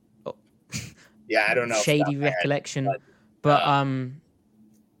that. Yeah, I don't know. Shady recollection, but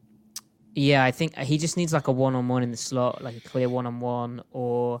I think he just needs like a one-on-one in the slot, like a clear one-on-one,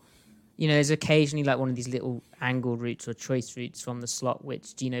 or there's occasionally like one of these little angle routes or choice routes from the slot,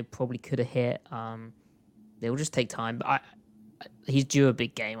 which Gino probably could have hit. They will just take time, but he's due a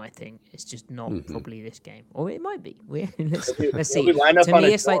big game. I think it's just not probably this game, or it might be. Let's see. To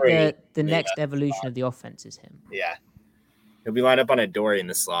me, it's like the next evolution of the offense is him. Yeah, he'll be lined up on a Dory in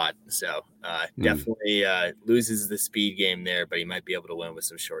the slot, so definitely loses the speed game there, but he might be able to win with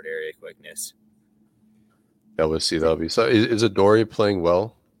some short area quickness. Yeah, we'll see. That'll be so. Is Dory playing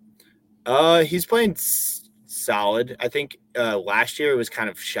well? He's playing solid. I think last year it was kind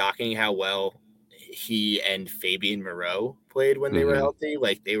of shocking how well he and Fabian Moreau played when they were healthy.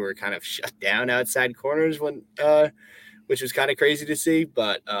 Like they were kind of shut down outside corners when, which was kind of crazy to see.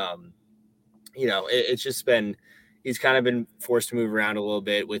 But it's just been, he's kind of been forced to move around a little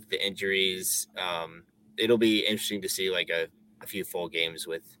bit with the injuries. it'll be interesting to see like a few full games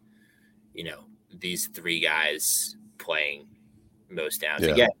with, these three guys playing most downs.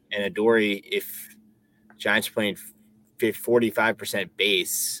 Yeah. Again, and Adoree, if Giants are playing 45%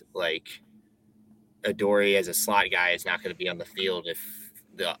 base, like Adoree as a slot guy is not going to be on the field if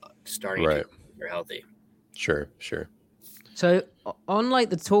the starting are healthy. Sure. So on like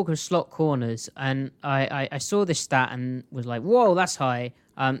the talk of slot corners, and I saw this stat and was like, whoa, that's high.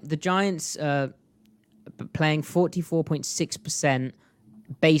 The Giants playing 44.6%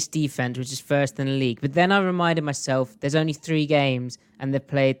 base defense, which is first in the league. But then I reminded myself there's only 3 games, and they've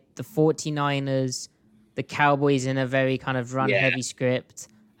played the 49ers, the Cowboys in a very kind of run-heavy script,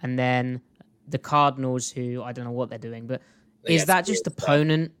 and then the Cardinals, who I don't know what they're doing. But is that just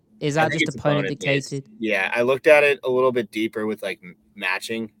opponent? Is that just opponent dictated? Yeah, I looked at it a little bit deeper with like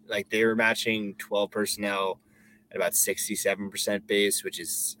matching. Like they were matching 12 personnel at about 67% base, which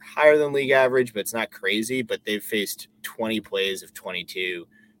is higher than league average, but it's not crazy. But they've faced 20 plays of 22,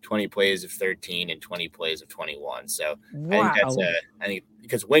 20 plays of 13, and 20 plays of 21. So wow. I think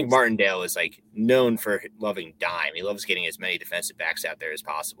because Wink Martindale is like known for loving dime. He loves getting as many defensive backs out there as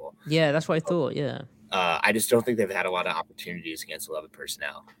possible. Yeah, that's what I thought. Yeah. I just don't think they've had a lot of opportunities against 11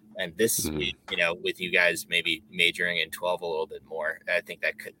 personnel. And this week, with you guys maybe majoring in 12 a little bit more, I think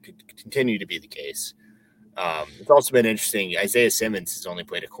that could continue to be the case. It's also been interesting. Isaiah Simmons has only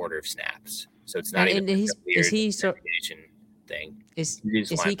played a quarter of snaps, so it's not even a weird thing. Is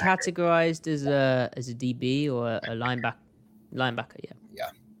he categorized as a DB or a linebacker? Linebacker, yeah. Yeah.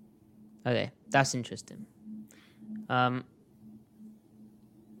 Okay, that's interesting.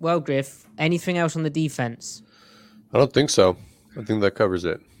 Well, Griff, anything else on the defense? I don't think so. I think that covers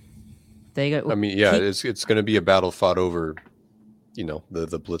it. There you go. Well, I mean, yeah, it's going to be a battle fought over,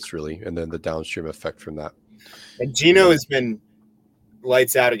 the blitz really, and then the downstream effect from that. And Geno has been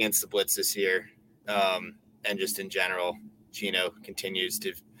lights out against the blitz this year, and just in general, Geno continues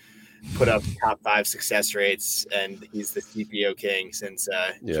to put up top 5 success rates, and he's the CPO king since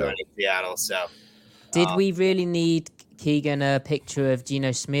joining Seattle. So, did we really need Keegan a picture of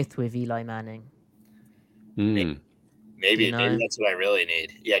Geno Smith with Eli Manning? Maybe that's what I really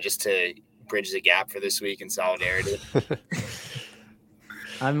need. Yeah, just to bridge the gap for this week in solidarity.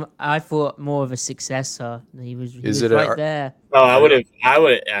 I thought more of a successor. He was there. Oh, I would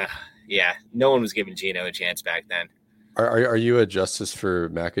have. Yeah, no one was giving Geno a chance back then. Are you a Justice for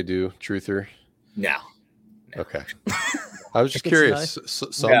McAdoo truther? No. Okay. I was just curious.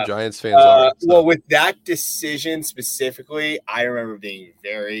 Some Giants fans are. So. Well, with that decision specifically, I remember being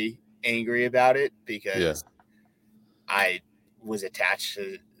very angry about it because I was attached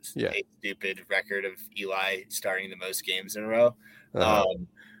to a stupid record of Eli starting the most games in a row.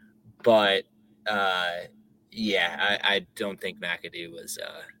 But I don't think McAdoo was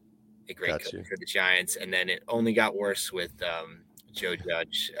a great coach for the Giants. And then it only got worse with Joe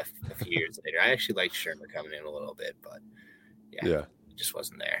Judge a few years later. I actually liked Shermer coming in a little bit, but it just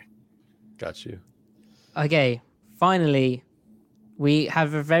wasn't there. Got you. Okay, finally, we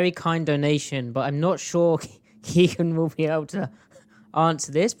have a very kind donation, but I'm not sure Keegan will be able to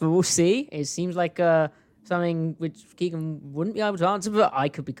answer this, but we'll see. It seems like something which Keegan wouldn't be able to answer, but I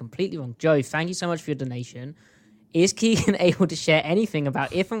could be completely wrong. Joe, thank you so much for your donation. Is Keegan able to share anything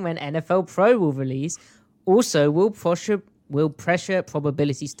about if and when NFL Pro will release? Also, will pressure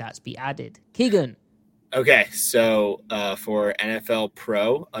probability stats be added? Keegan. Okay, so for NFL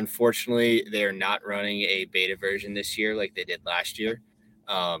Pro, unfortunately, they're not running a beta version this year like they did last year.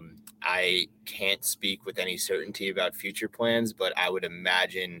 I can't speak with any certainty about future plans, but I would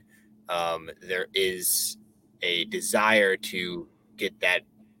imagine there is a desire to get that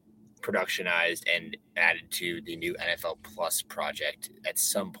productionized and added to the new NFL Plus project at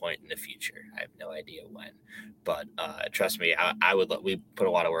some point in the future. I have no idea when, but trust me, we put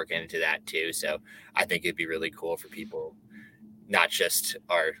a lot of work into that too. So I think it'd be really cool for people, not just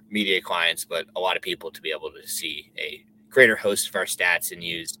our media clients, but a lot of people to be able to see a greater host of our stats and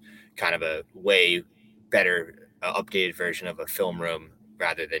use kind of a way better updated version of a film room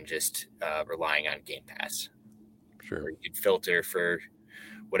rather than just relying on Game Pass. Sure. Where you can filter for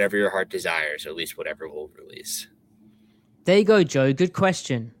whatever your heart desires, or at least whatever we'll release. There you go, Joe. Good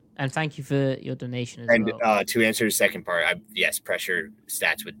question. And thank you for your donation as well. And to answer the second part, yes, pressure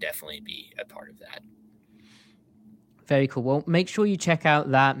stats would definitely be a part of that. Very cool. Well, make sure you check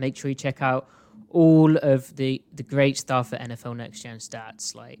out that. Make sure you check out all of the great stuff at NFL Next Gen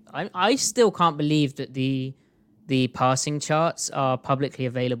Stats. Like, I still can't believe that the passing charts are publicly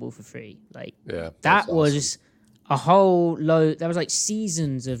available for free. Like, that was awesome. A whole load. That was like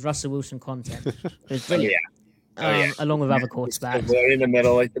seasons of Russell Wilson content. It was brilliant. Along with other quarterbacks. Right in the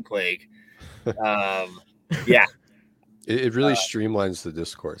middle like the plague. Yeah. It really streamlines the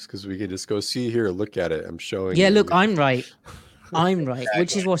discourse because we can just go see here, look at it. I'm showing. Yeah, you. look, I'm right. I'm right,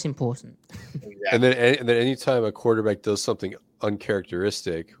 which is what's important. Exactly. And then anytime a quarterback does something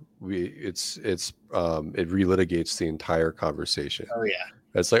uncharacteristic, it relitigates the entire conversation. Oh yeah.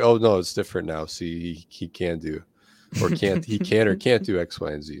 It's like, oh no, it's different now. See, he can do, or can't do X,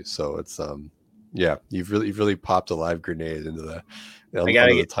 Y, and Z. So it's yeah, you've really popped a live grenade into the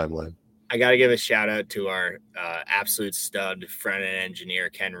timeline. I got to give a shout out to our absolute stud front end engineer,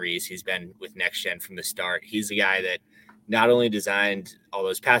 Ken Reese. He's been with Next Gen from the start. He's the guy that not only designed all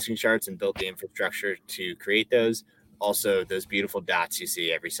those passing charts and built the infrastructure to create those, also those beautiful dots you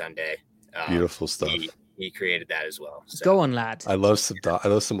see every Sunday. Beautiful stuff. He created that as well. So. Go on, lad. I love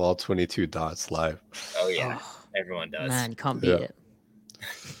some all 22 dots live. Oh yeah, everyone does. Man, you can't beat it.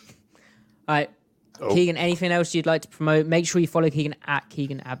 All right, Keegan. Anything else you'd like to promote? Make sure you follow Keegan at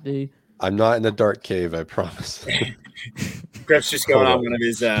Keegan Abdoo. I'm not in the dark cave, I promise. Griff's just going on one of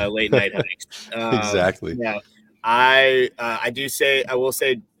his late night hikes. Exactly. Yeah. I will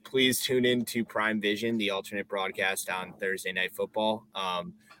say, please tune in to Prime Vision, the alternate broadcast on Thursday Night Football.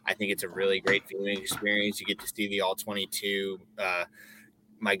 I think it's a really great viewing experience. You get to see the all 22.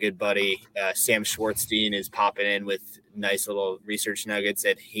 My good buddy Sam Schwartzstein is popping in with nice little research nuggets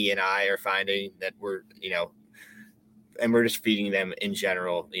that he and I are finding that we're and we're just feeding them in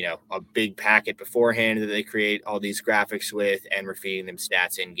general, a big packet beforehand that they create all these graphics with, and we're feeding them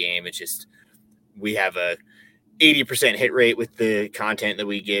stats in game. It's just, we have a 80% hit rate with the content that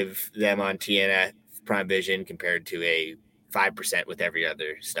we give them on TNF Prime Vision compared to a 5% with every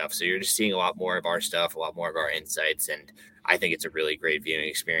other stuff. So you're just seeing a lot more of our stuff, a lot more of our insights. And I think it's a really great viewing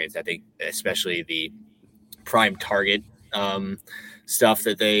experience. I think especially the Prime Target stuff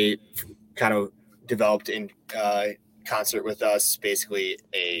that they kind of developed in concert with us. Basically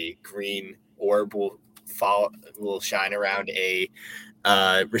a green orb will shine around a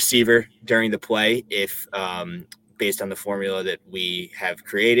receiver during the play if based on the formula that we have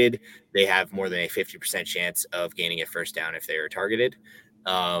created, they have more than a 50% chance of gaining a first down if they are targeted.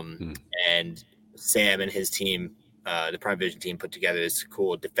 And Sam and his team, the Prime Vision team, put together this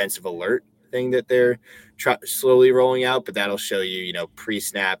cool defensive alert thing that they're slowly rolling out, but that'll show you,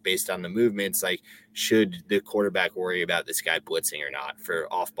 pre-snap based on the movements, like should the quarterback worry about this guy blitzing or not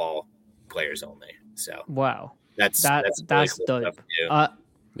for off-ball players only. So wow, that's really cool dope.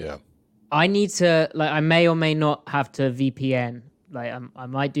 Yeah, I need to I may or may not have to VPN. I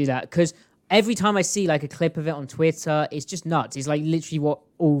might do that because every time I see a clip of it on Twitter, it's just nuts. It's literally what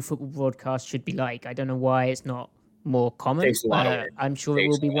all football broadcasts should be like. I don't know why it's not more common. I'm sure it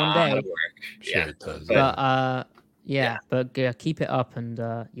will be one day. Sure it does. But keep it up and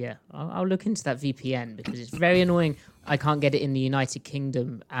I'll look into that VPN because it's very annoying. I can't get it in the United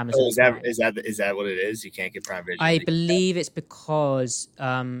Kingdom Amazon. Is that what it is? You can't get Prime Vision. I believe it's because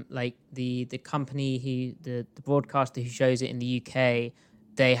the company the broadcaster who shows it in the UK,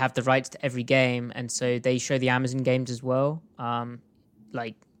 they have the rights to every game, and so they show the Amazon games as well.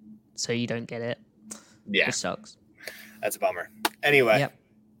 So you don't get it. Yeah, it sucks. That's a bummer. Anyway. Yep.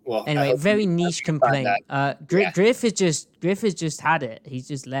 Well, anyway, very niche complaint. Griff has just had it. He's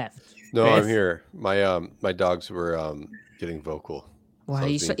just left. No, Griff? I'm here. My dogs were getting vocal. Wow,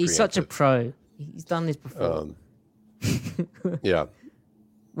 so he's such a pro. He's done this before. Yeah.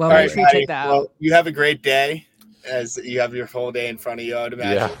 Well, make sure you check that out. Well, you have a great day, as you have your whole day in front of you, I'd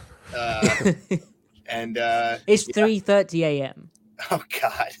imagine. Yeah. And it's 3:30 a.m. Oh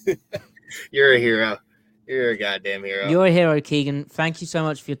God, you're a hero. You're a goddamn hero. You're a hero, Keegan. Thank you so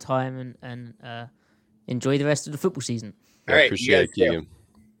much for your time and enjoy the rest of the football season. I appreciate it, Keegan.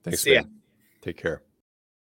 Thanks, man. Take care.